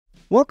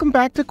Welcome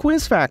back to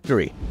Quiz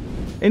Factory.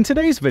 In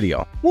today's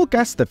video, we'll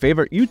guess the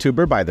favorite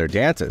YouTuber by their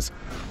dances.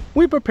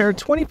 We prepared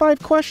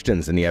 25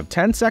 questions and you have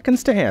 10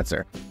 seconds to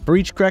answer. For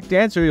each correct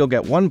answer, you'll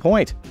get 1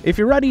 point. If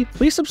you're ready,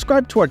 please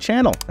subscribe to our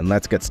channel and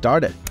let's get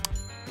started.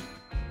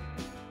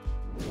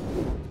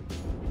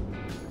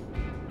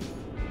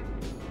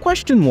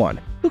 Question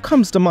 1. Who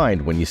comes to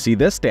mind when you see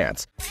this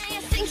dance?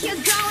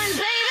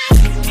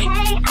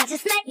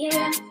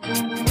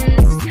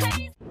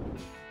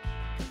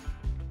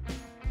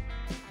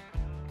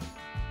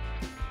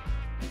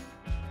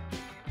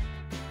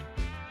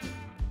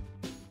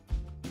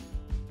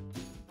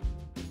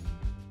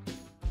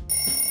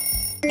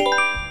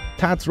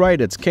 That's right,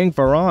 it's King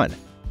Ferran.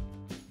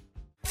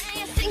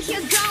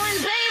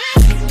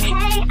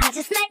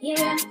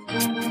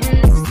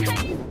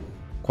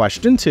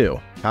 Question 2.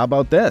 How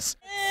about this?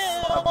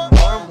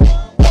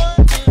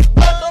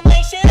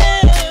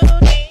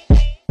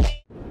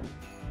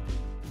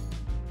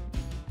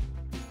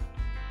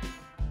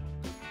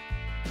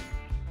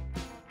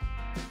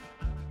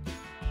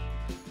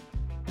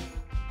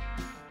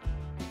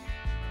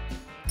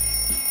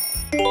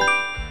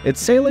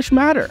 It's Salish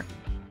Matter.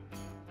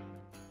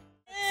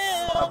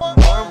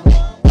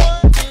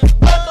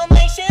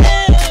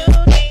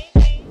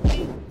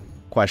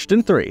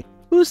 Question 3.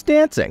 Who's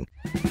dancing?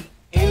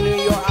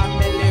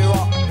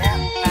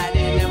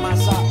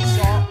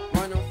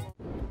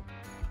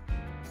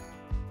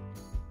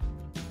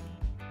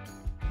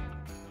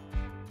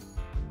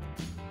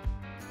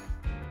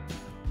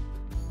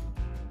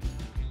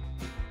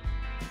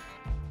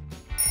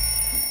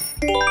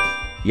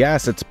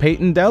 Yes, it's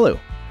Payton Delu.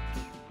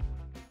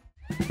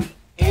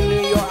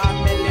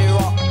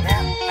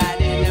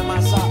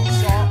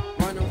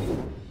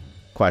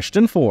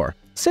 Question 4.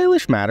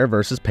 Salish Matter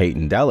versus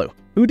Payton Delu.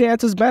 Who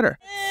dances better?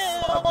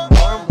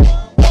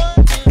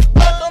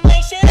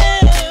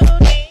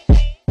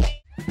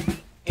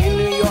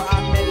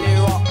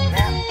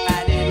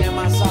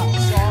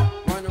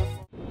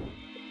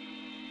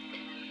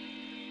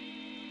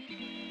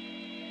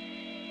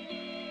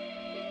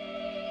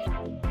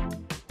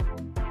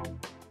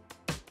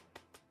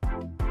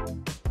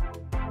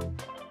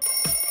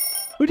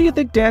 Who do you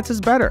think dances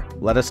better?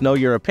 Let us know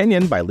your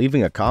opinion by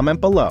leaving a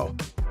comment below.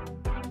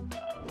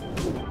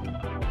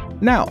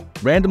 Now,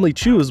 randomly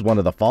choose one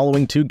of the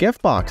following 2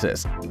 gift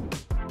boxes.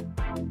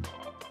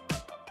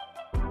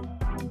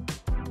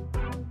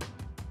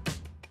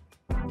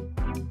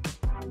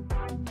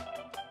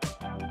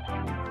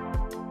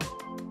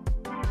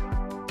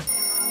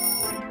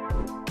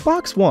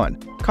 Box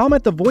 1.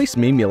 Comment the voice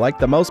meme you like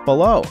the most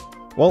below.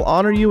 We'll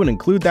honor you and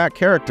include that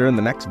character in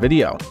the next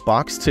video.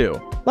 Box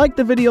 2. Like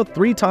the video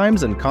 3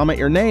 times and comment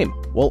your name.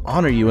 We'll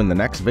honor you in the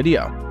next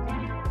video.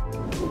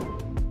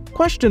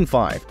 Question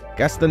 5.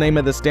 Guess the name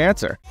of this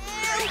dancer.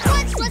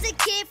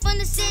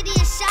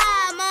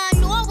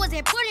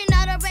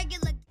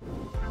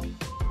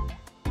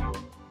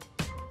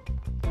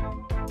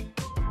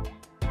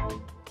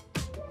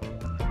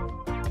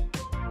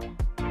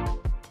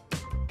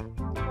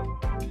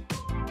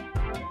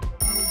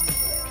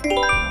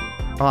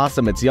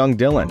 Awesome, it's young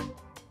Dylan.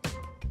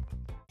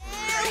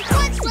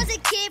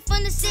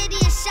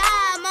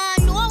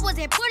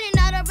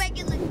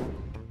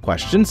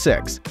 Question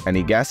 6.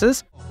 Any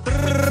guesses?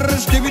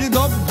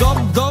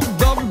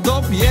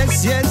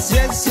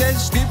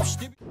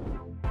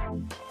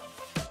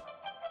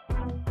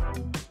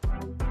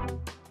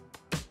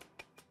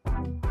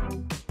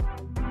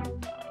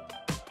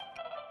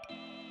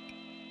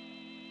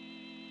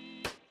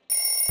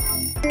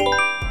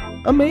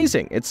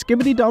 Amazing! It's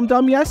Skibbity Dum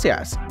Dum Yes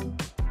Yes.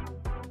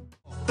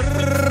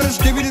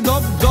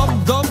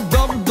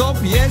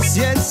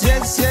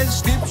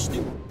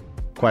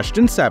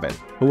 Question 7.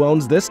 Who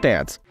owns this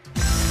dance?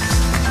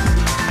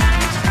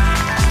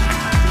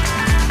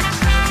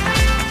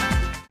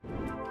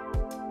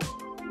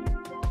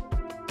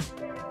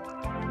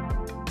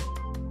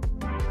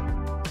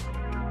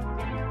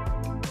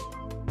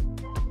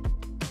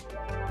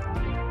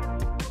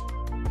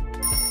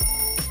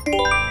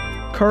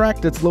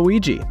 Correct, it's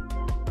Luigi.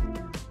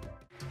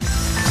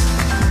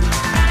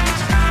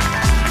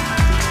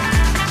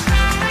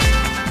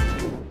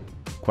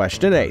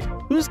 Question 8.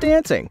 Who's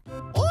dancing?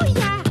 Oh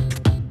yeah.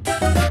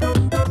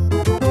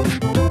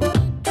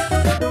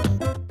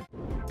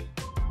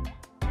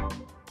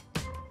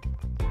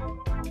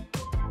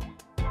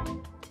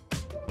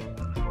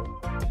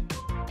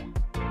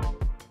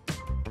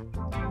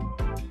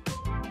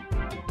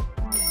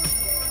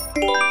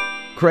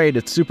 Great,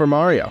 it's Super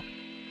Mario.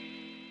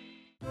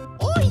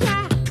 Oh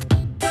yeah.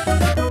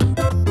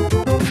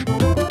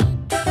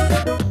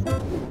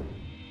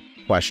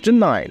 Question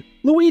 9.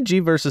 Luigi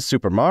versus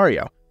Super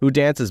Mario. Who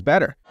dances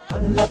better?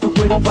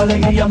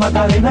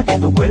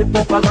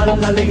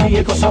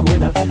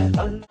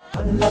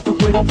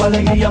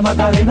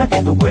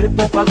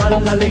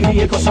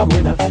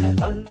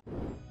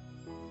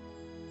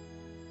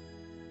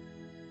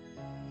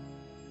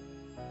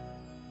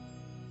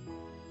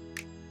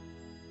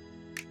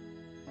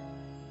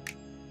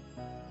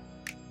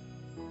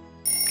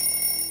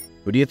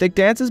 Who do you think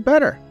dances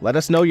better? Let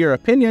us know your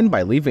opinion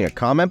by leaving a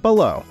comment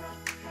below.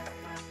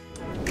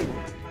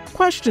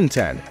 Question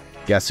 10.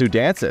 Guess who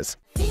dances?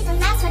 Be the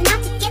last one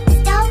out to get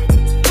the dough.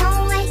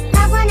 Don't waste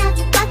not one of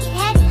you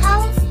bucket-headed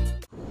hoes.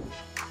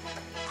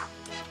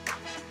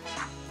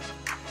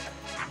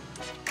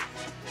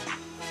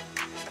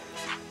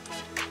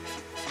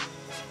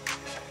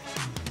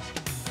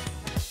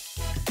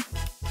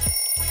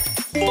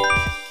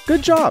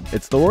 Good job,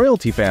 it's the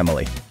royalty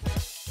family.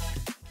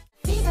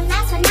 Be the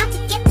last one out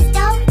to get the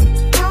dough.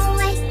 Don't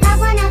waste not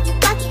one of you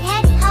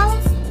bucket-headed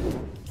hoes.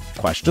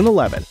 Question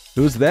 11.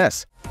 Who's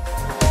this?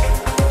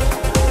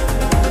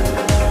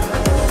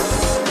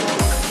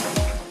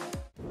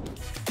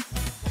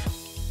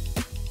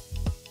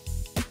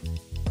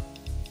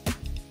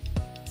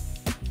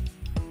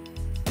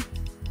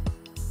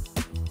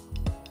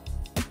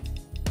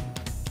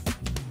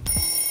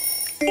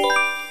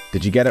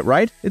 Did you get it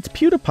right? It's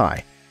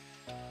PewDiePie.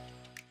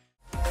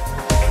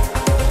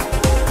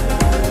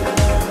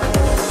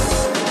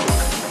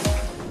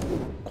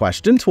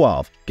 Question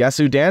 12. Guess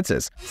who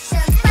dances?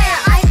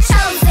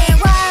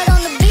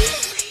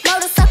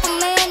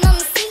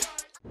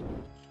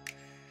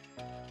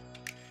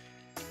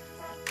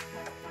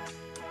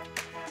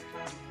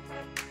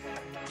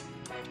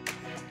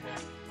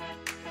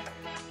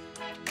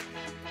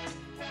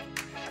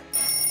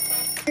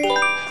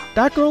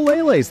 That girl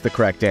Lele's the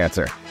correct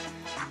answer.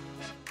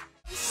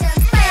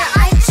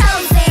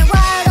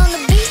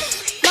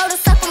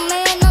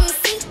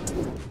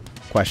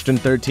 Question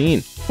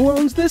 13. Who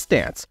owns this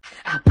dance?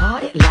 I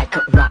party like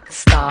a rock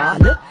star,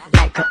 look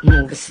like a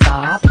movie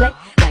star, play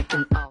like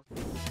an all.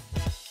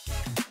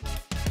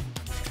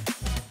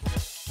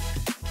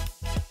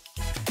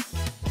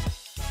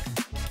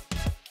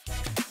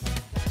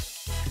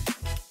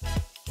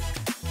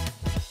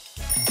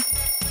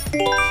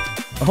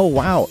 Oh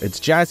wow, it's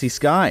Jazzy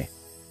Sky.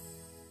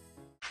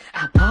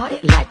 I party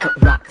like a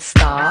rock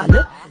star,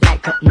 look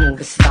like a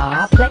movie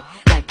star, play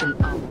like an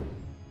all.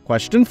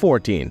 Question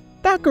 14.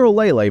 That girl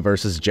Lele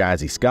versus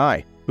Jazzy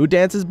Sky. Who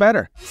dances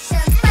better?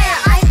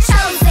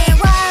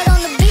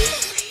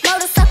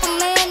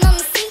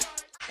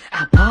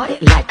 I party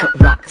like a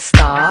rock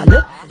star,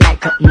 look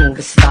like a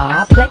movie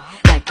star, play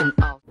like an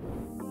all.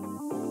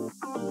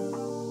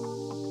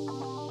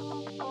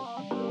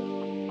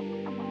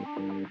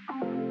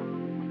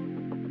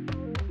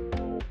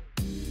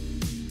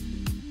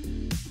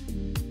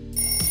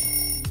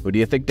 Who do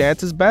you think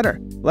dances better?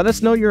 Let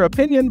us know your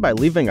opinion by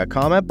leaving a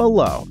comment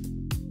below.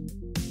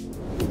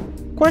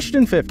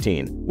 Question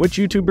 15. Which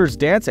YouTuber's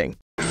dancing?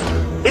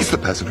 It's the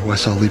peasant who I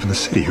saw leaving the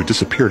city who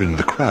disappeared into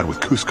the crowd with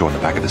Cusco in the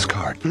back of his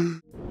cart.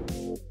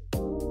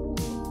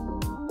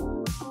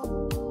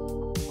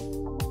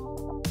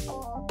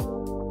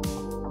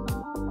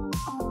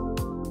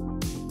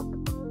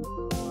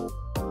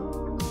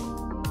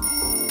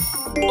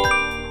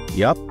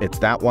 Yup, it's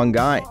that one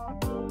guy.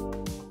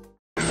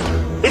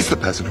 It's the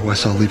peasant who I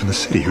saw leaving the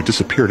city who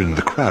disappeared into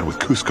the crowd with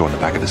Cusco in the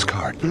back of his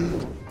cart.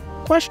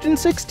 Question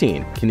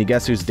 16. Can you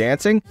guess who's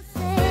dancing?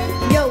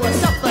 Yo,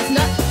 what's up, buzz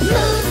nut?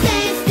 Moves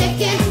ain't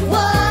sticking,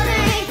 water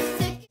ain't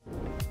sticking.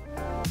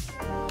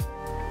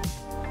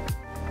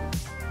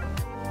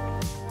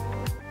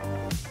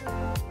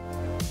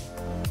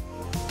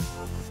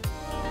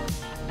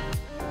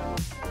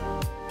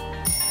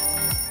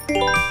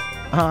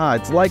 Ah,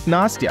 it's like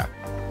Nastya.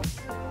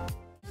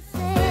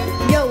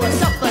 Yo,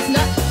 what's up, buzz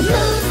nut?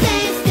 Moves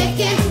ain't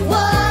sticking,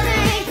 water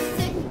ain't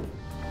sticking.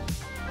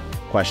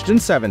 Question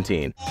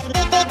 17.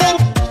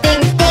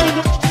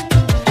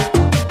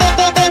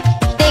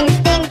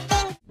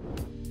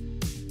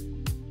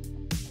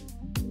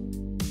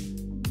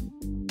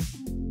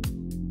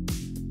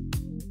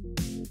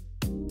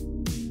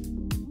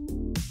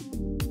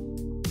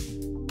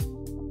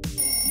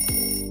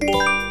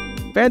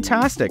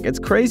 Fantastic, it's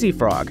Crazy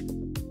Frog.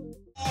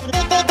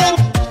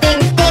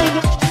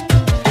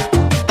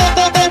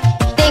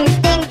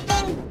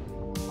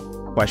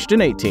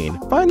 Question 18.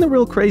 Find the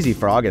real Crazy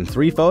Frog in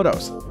 3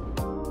 photos.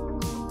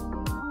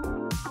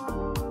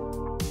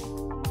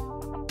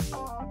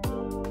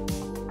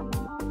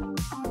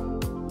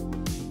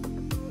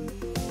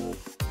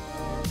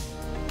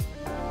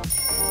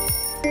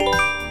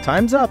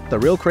 Time's up. The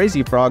real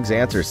Crazy Frog's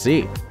answer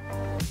C.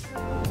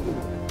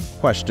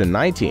 Question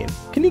 19.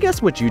 Can you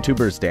guess which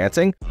YouTuber's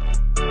dancing?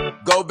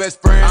 Go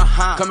best friend,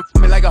 coming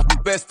for me like a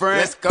best friend.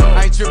 Let's go.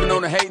 I ain't tripping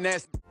on the hating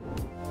ass.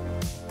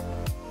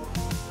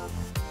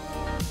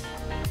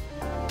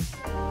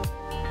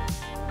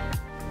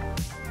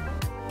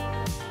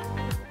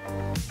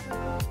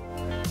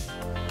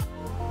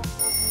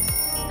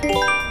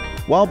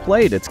 Well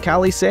played, it's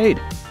Cali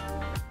Sade.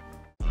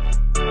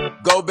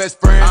 Go best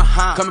friend,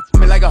 coming for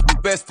me like a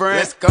best friend.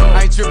 Let's go.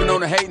 I ain't tripping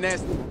on the hating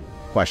ass.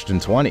 Question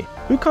 20.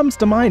 Who comes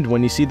to mind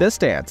when you see this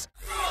dance?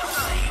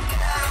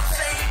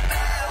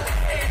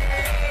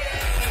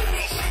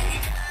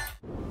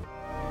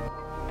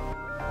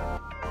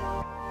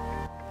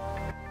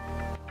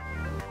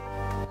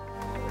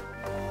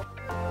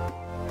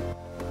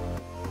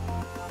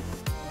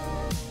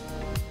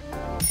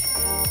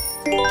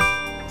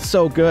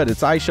 so good,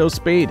 it's I show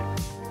speed.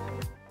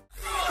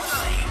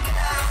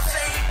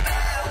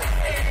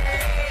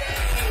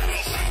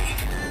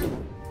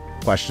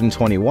 Question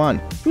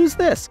 21. Who's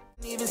this?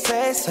 Even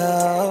say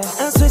so.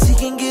 I swear she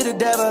can get a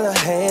devil a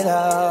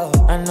halo.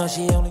 I know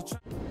she only.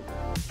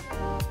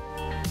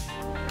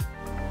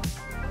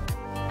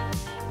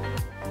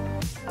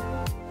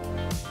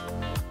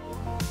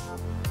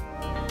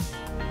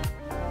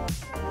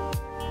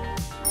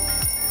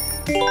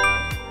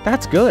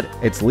 That's good.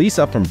 It's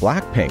Lisa from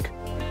Blackpink.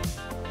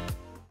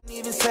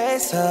 Even say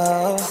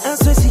so. I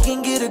swear she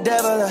can get a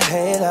devil a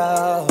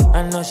halo.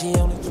 I know she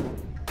only.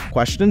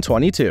 Question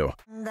 22.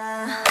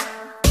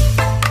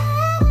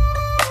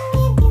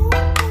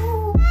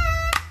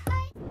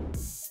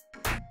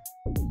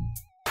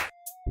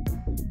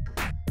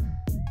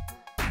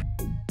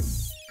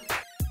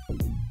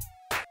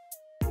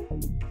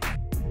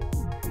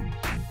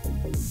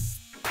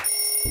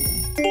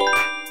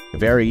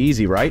 Very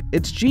easy, right?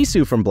 It's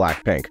Jisoo from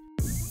Blackpink.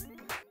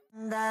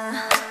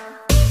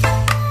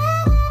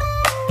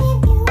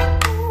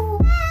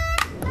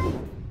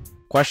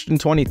 Question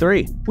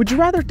 23. Would you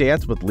rather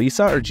dance with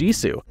Lisa or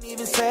Jisoo?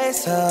 Even say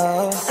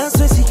so. I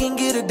swear she can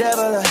get a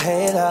devil a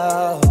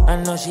halo.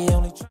 I know she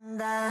only.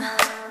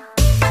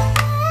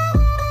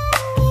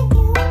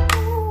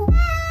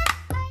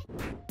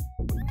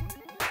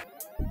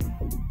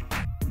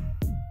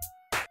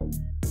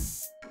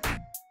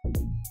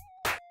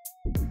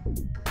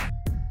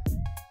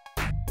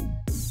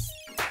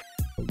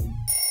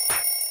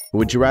 Who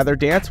would you rather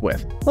dance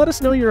with? Let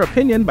us know your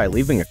opinion by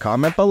leaving a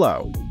comment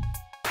below.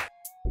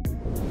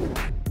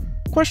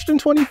 Question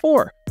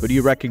 24. Who do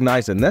you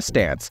recognize in this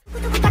dance?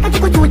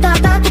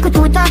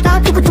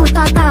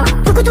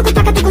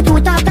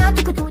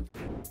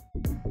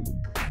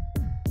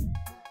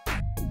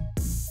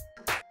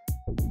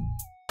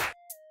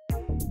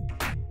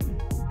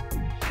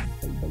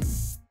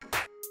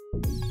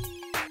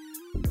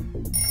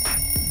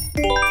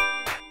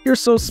 You're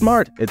so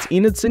smart, it's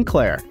Enid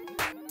Sinclair.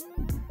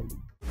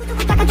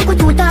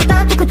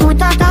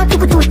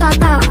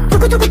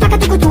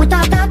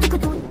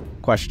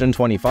 Question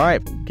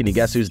 25. Can you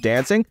guess who's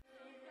dancing?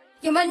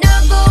 You're my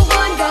number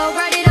one, go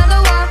write it on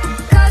the wall.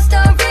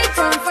 Custom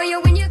ringtone for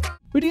you when you.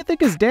 Who do you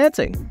think is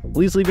dancing?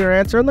 Please leave your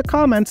answer in the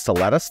comments to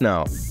let us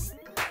know.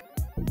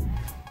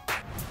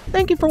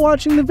 Thank you for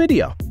watching the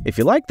video. If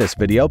you like this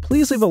video,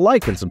 please leave a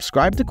like and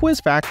subscribe to Quiz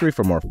Factory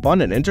for more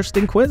fun and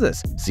interesting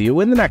quizzes. See you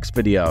in the next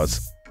videos.